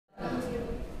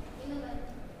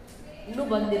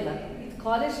ಬಂದಿಲ್ಲ.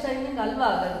 College timing ಅಲ್ವಾ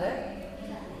ಹಾಗಾದ್ರೆ?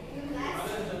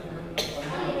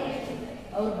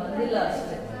 ಅವ್ರು ಬಂದಿಲ್ಲ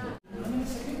ಅಷ್ಟೇ.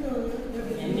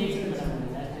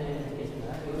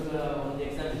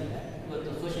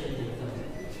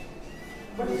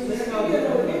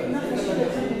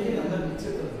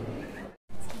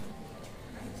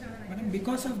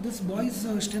 Because of this, boys'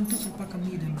 strength ಸ್ವಲ್ಪ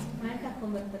ಕಮ್ಮಿ ಇದೆ.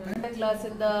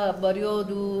 ಕ್ಲಾಸಿಂದ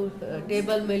ಬರೆಯೋದು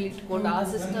ಟೇಬಲ್ ಮೇಲೆ ಇಟ್ಕೊಂಡು ಆ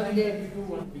ಸಿಸ್ಟಮ್ಗೆ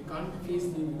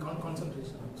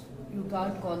you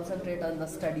can't concentrate on the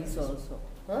studies also.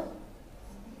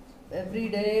 Every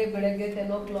day ಬೆಳಗ್ಗೆ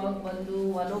 10 o'clock ಬಂದು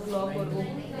 1 o'clockವರೆಗೂ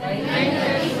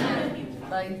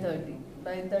 9:30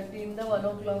 1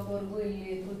 o'clockವರೆಗೂ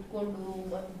ಇಲ್ಲಿ ಕುತ್ಕೊಂಡು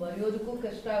ಬರೆಯೋದಕ್ಕೂ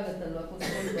ಕಷ್ಟ ಆಗುತ್ತಲ್ವ,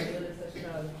 ಕುತ್ಕೊಂಡು ಬರೆಯೋದಕ್ಕೆ ಕಷ್ಟ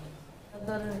ಆಗುತ್ತೆ.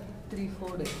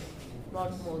 3-4 days,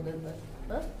 not more than that.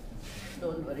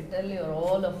 Don't worry, tell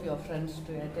all of your friends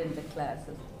to attend the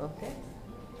classes, okay?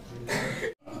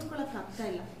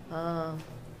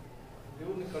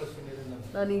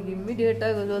 ನಾನೀಗ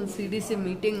ಇಮ್ಮಿಡಿಯೇಟಾಗಿ ಒಂದು CDC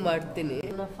ಮೀಟಿಂಗ್ ಮಾಡ್ತೀನಿ.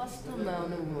 ಫಸ್ಟ್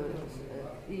ನಾನು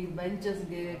ಈ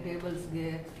ಬೆಂಚಸ್ಗೆ ಟೇಬಲ್ಸ್ಗೆ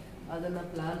ಅದನ್ನು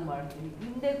ಪ್ಲ್ಯಾನ್ ಮಾಡ್ತೀನಿ.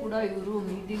 ಹಿಂದೆ ಕೂಡ ಇವರು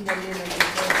ಮೀಟಿಂಗಲ್ಲಿ ನನಗೆ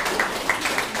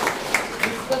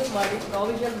ಡಿಸ್ಕಸ್ ಮಾಡಿ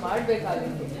ಪ್ರಾವಿಷನ್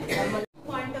ಮಾಡಬೇಕಾಗಿತ್ತು.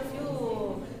 ಪಾಯಿಂಟ್ ಆಫ್ ವ್ಯೂ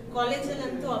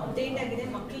ಕಾಲೇಜಲ್ಲಂತೂ ಅಪ್ಡೇಟ್ ಆಗಿದೆ,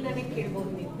 ಮಕ್ಕಳನ್ನೇ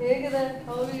ಕೇಳ್ಬೋದು ನೀವು. ಹೇಗಿದೆ?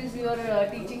 How is your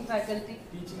teaching faculty?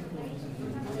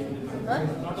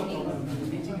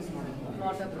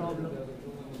 Not a problem.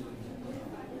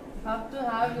 Have to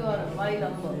have my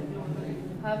number.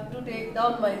 Have to take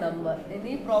down my number.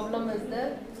 Any problem is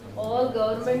there? All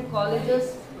government colleges.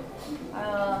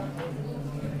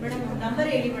 Madam, number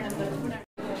ಹೇಳಿ madam.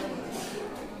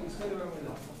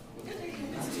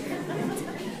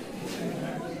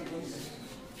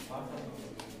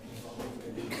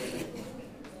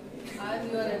 I am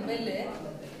your MLA.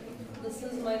 This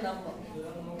is my number.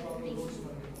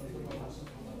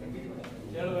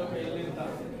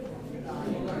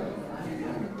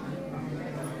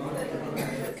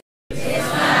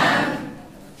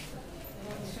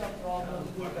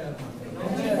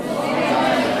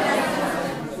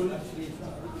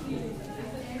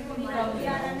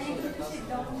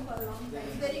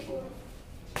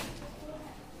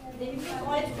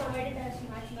 College provided us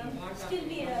much, still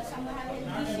we some have health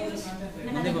issues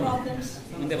and other problems.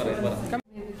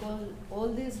 Because all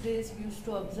these days we used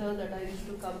to observe that I used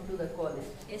to come to the college.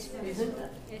 Yes, ma'am. Isn't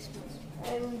it? Yes, ma'am.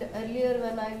 And earlier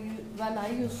when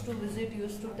I used to visit, you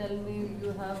used to tell me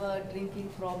you have a drinking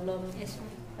problem. Yes,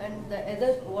 ma'am. And the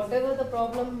other, whatever the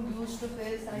problem you used to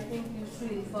face, I think you used to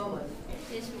inform us.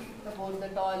 Yes, ma'am. About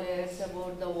the toilets,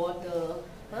 about the water,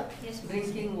 Yes, ma'am.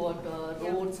 drinking water,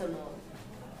 roads and all.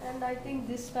 And I think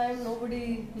this time nobody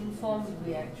informed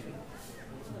me actually.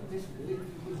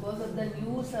 Because of the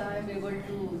news, I am able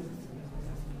to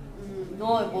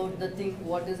know about the thing,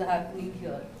 what is happening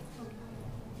here.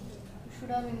 You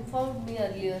should have informed me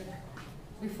earlier,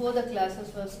 before the classes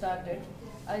were started.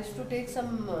 I used to take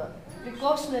some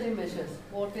precautionary measures,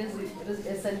 what is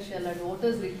essential and what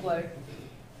is required,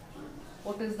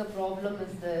 what is the problem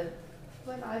is there.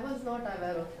 Well, I was not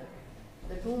aware of that.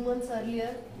 The 2 months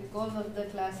earlier, because of the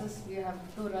classes we have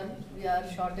to run, we are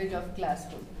shortage of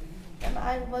classroom. And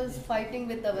I was fighting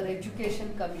with our education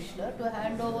commissioner to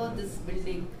hand over this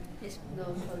building. Yes. So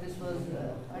this was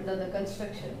under the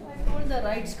construction. I told the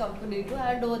rights company to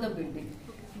hand over the building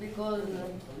because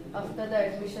after the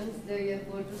admissions they are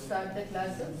going to start the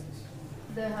classes.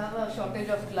 They have a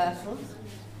shortage of classrooms.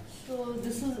 So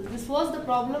this was the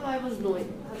problem I was knowing.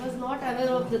 I was not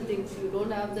aware of the things. You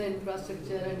don't have the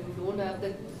infrastructure and you don't have the,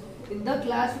 in the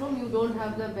classroom you don't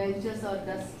have the benches or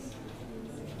desks.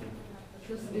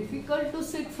 It's difficult to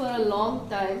sit for a long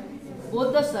time,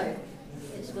 both the sides.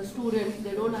 The students,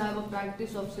 they don't have a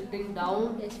practice of sitting down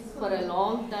for a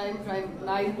long time from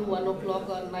 9 to 1 o'clock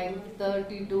or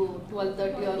 9:30 to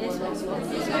 12:30 or 1 o'clock.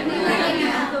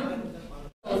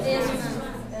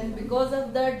 And because of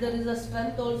that, there is a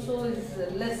strength also is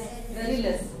less, very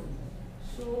less.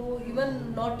 So even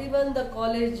not even the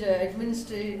college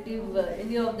administrative,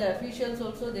 any of the officials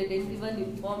also, they didn't even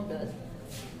inform us.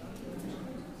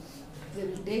 We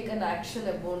will take an action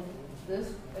about this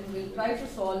and we will try to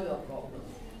solve your problem.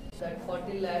 That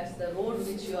 40 lakhs, the road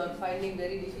which you are finding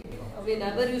very difficult. We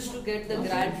never used to get the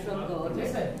grant from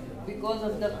government because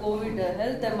of the COVID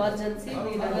health emergency.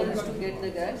 We never used to get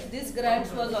the grants. This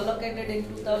grants was allocated in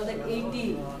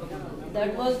 2018.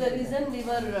 That was the reason we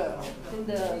were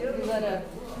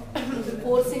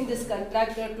forcing this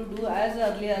contractor to do as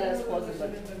earlier as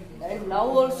possible. And now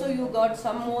also you got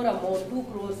some more amount, 2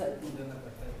 crores I think.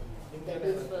 That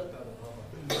is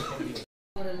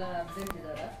ಅವರೆಲ್ಲ absent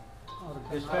ಇದ್ದಾರಾ?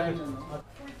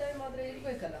 Full time ಆದರೆ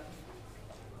ಇರಬೇಕಲ್ಲ.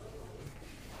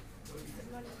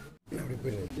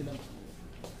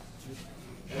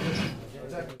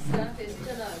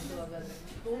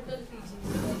 Total teaching.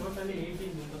 Totally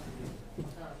 18 members.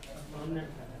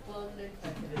 Permanent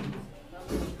faculty.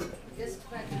 Guest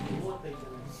faculty. both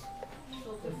exams.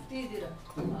 So 50 dirham.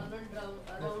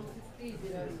 Around 50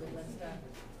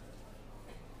 dirham.